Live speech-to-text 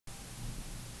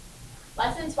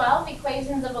Lesson 12,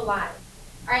 equations of a line.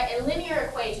 All right, a linear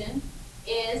equation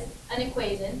is an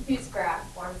equation whose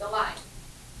graph forms a line.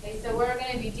 Okay, so we're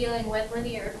going to be dealing with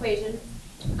linear equations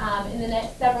in the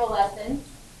next several lessons.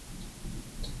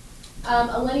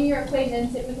 A linear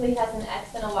equation typically has an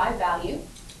x and a y value.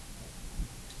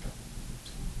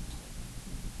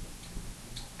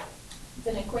 It's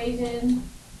an equation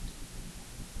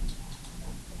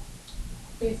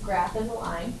whose graph is a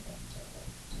line.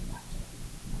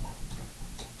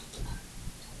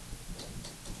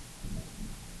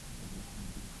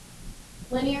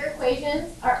 Linear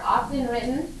equations are often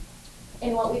written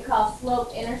in what we call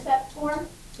slope-intercept form.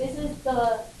 This is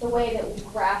the way that we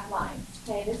graph lines.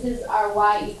 Okay, this is our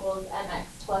y equals mx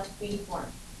plus b form.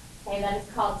 Okay, that is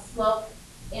called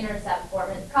slope-intercept form.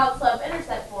 And it's called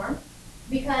slope-intercept form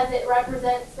because it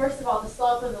represents, first of all, the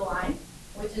slope of the line,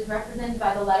 which is represented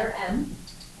by the letter m.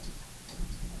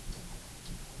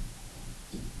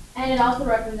 And it also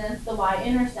represents the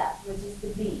y-intercept, which is the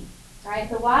b. All right,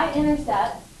 the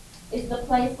y-intercept is the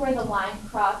place where the line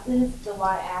crosses the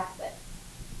y-axis.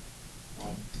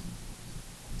 Okay.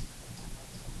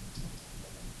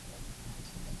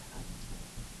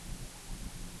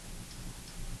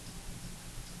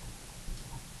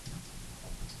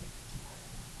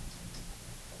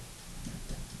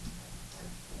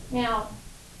 Now,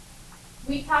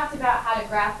 we talked about how to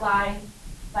graph lines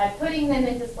by putting them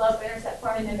into slope-intercept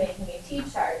form and then making a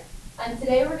t-chart. And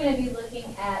today we're going to be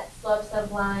looking at slopes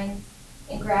of lines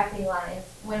and graphing lines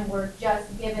when we're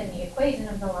just given the equation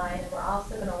of the line, and we're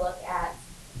also going to look at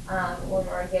when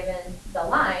we're given the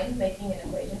line, making an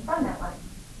equation from that line.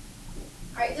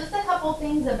 All right, just a couple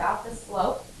things about the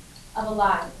slope of a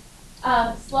line.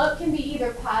 Slope can be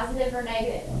either positive or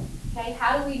negative. Okay,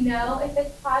 how do we know if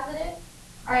it's positive?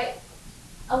 All right,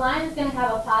 a line is going to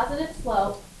have a positive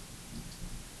slope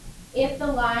if the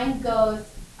line goes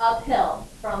uphill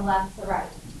from left to right.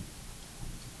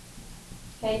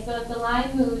 Okay, so if the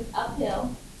line moves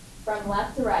uphill from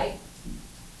left to right,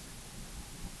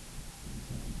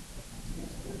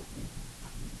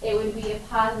 it would be a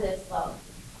positive slope.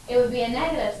 It would be a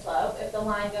negative slope if the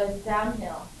line goes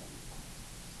downhill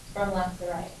from left to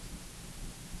right.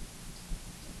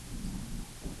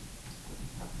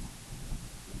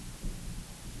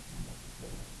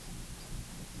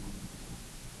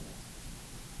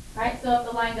 All right, so if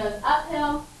the line goes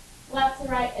uphill, left to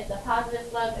right, it's a positive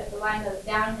slope. If the line goes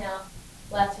downhill,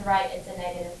 left to right, it's a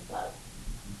negative slope.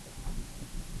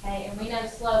 Okay, and we know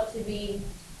slope to be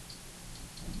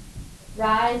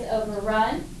rise over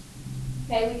run.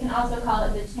 Okay, we can also call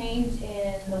it the change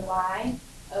in the y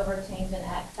over change in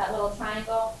x. That little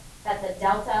triangle, that's a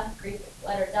delta, Greek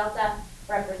letter delta,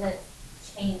 represents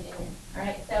change in it. All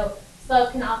right, so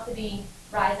slope can also be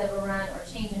rise over run or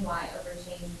change in y over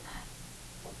change in x.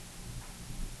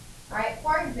 All right,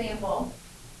 for example,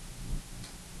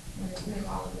 I'm going to move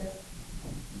all of this.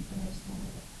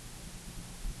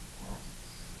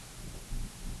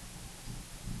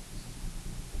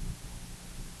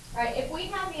 All right, if we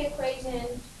have the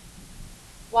equation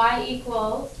y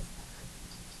equals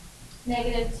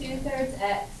negative 2/3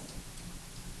 x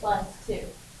plus 2.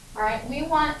 All right, we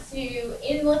want to,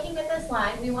 in looking at this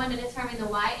line, we want to determine the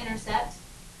y-intercept,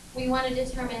 we want to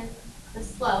determine the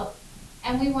slope,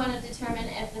 and we want to determine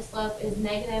if the slope is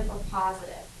negative or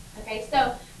positive. Okay,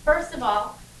 so first of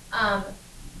all,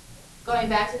 going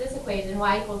back to this equation,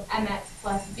 y equals mx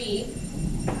plus b.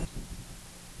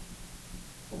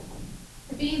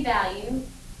 The b value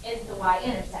is the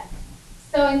y-intercept.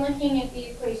 So in looking at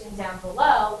the equation down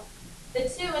below, the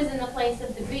 2 is in the place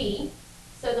of the b,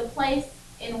 so the place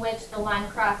in which the line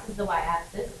crosses the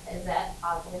y-axis is at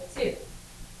positive 2.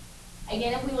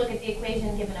 Again, if we look at the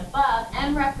equation given above,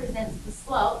 m represents the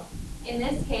slope. In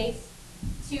this case,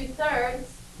 2/3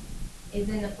 is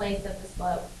in the place of the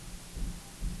slope.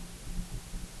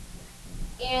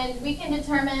 And we can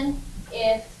determine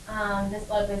if the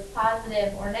slope is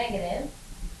positive or negative.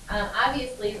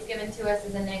 Obviously, it's given to us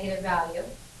as a negative value,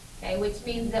 okay, which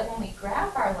means that when we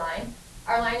graph our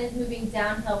line is moving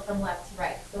downhill from left to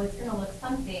right. So it's going to look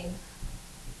something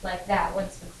like that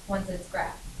once it's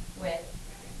graphed, with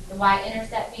the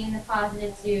y-intercept being the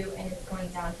positive 2, and it's going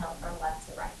downhill from left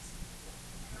to right.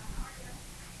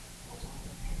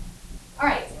 All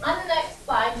right, on the next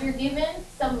slide, you're given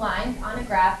some lines on a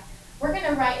graph. We're going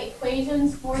to write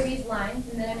equations for these lines,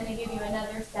 and then I'm going to give you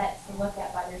another set to look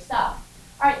at by yourself.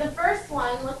 All right, the first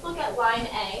one, let's look at line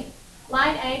A.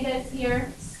 Line A goes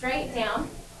here straight down.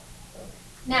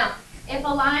 Now, if a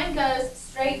line goes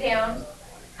straight down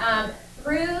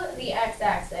through the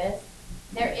x-axis,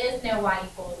 there is no y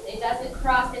equals. It doesn't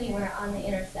cross anywhere on the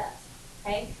intercept.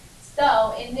 Okay?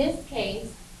 So, in this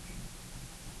case,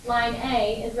 line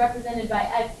A is represented by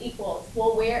x equals.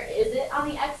 Well, where is it on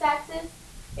the x-axis?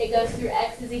 It goes through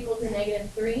x is equal to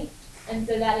 -3, and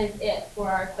so that is it for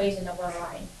our equation of our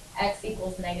line, x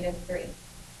equals -3.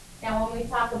 Now when we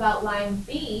talk about line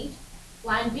B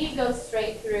goes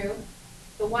straight through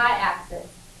the y-axis.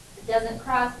 It doesn't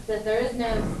cross because there is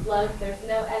no slope, there's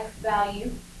no x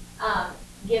value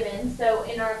given. So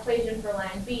in our equation for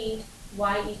line B,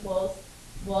 y equals,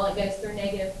 well, it goes through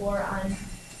 -4 on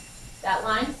that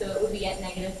line, so it would be at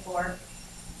 -4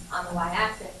 on the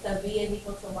y-axis. So B is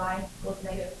equal to y equals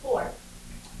 -4.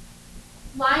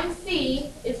 Line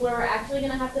C is where we're actually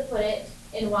going to have to put it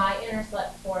in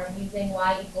y-intercept form using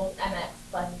y equals mx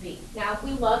plus b. Now if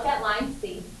we look at line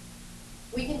C,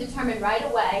 we can determine right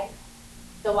away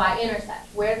the y-intercept.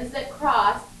 Where does it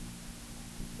cross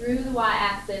through the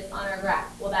y-axis on our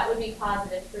graph? Well, that would be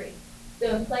 +3.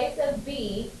 So in place of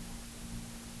b,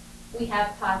 we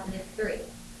have +3.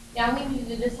 Now we need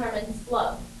to determine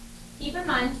slope. Keep in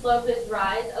mind slope is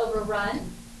rise over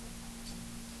run.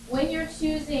 When you're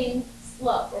choosing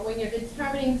slope, or when you're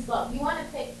determining slope, you want to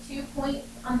pick 2 points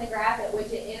on the graph at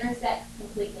which it intersects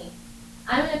completely.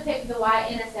 I'm going to pick the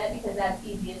y-intercept because that's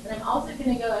easiest, and I'm also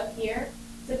going to go up here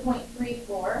to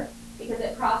 0.34 because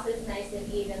it crosses nice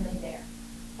and evenly there.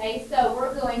 Okay, so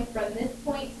we're going from this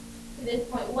point to this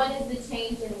point. What is the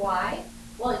change in y?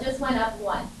 Well, it just went up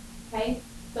 1. Okay,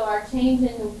 so our change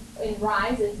in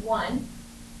rise is 1.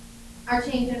 Our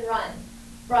change in run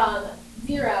from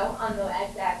 0 on the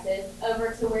x-axis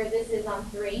over to where this is on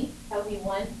 3, that would be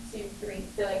 1, 2, 3,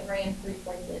 so it ran 3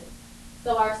 places.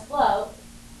 So our slope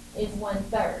is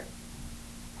 1/3.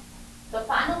 The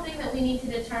final thing that we need to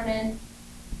determine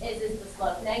is the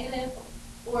slope negative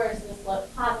or is the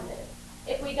slope positive?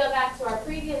 If we go back to our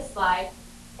previous slide,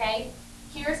 okay,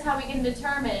 here's how we can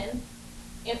determine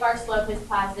if our slope is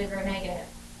positive or negative.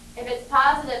 If it's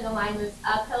positive, the line moves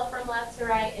uphill from left to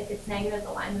right. If it's negative,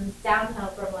 the line moves downhill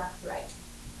from left to right.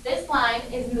 This line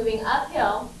is moving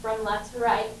uphill from left to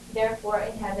right, therefore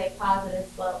it has a positive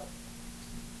slope.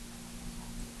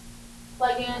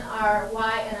 Plug in our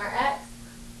y and our x,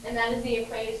 and that is the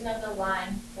equation of the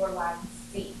line for line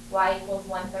C. Y equals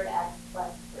 1/3 x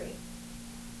plus 3.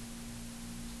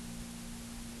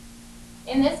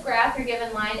 In this graph, you're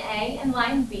given line A and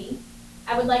line B.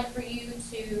 I would like for you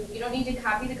to, you don't need to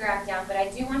copy the graph down, but I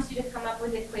do want you to come up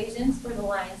with equations for the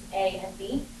lines A and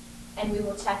B, and we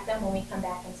will check them when we come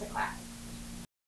back into class.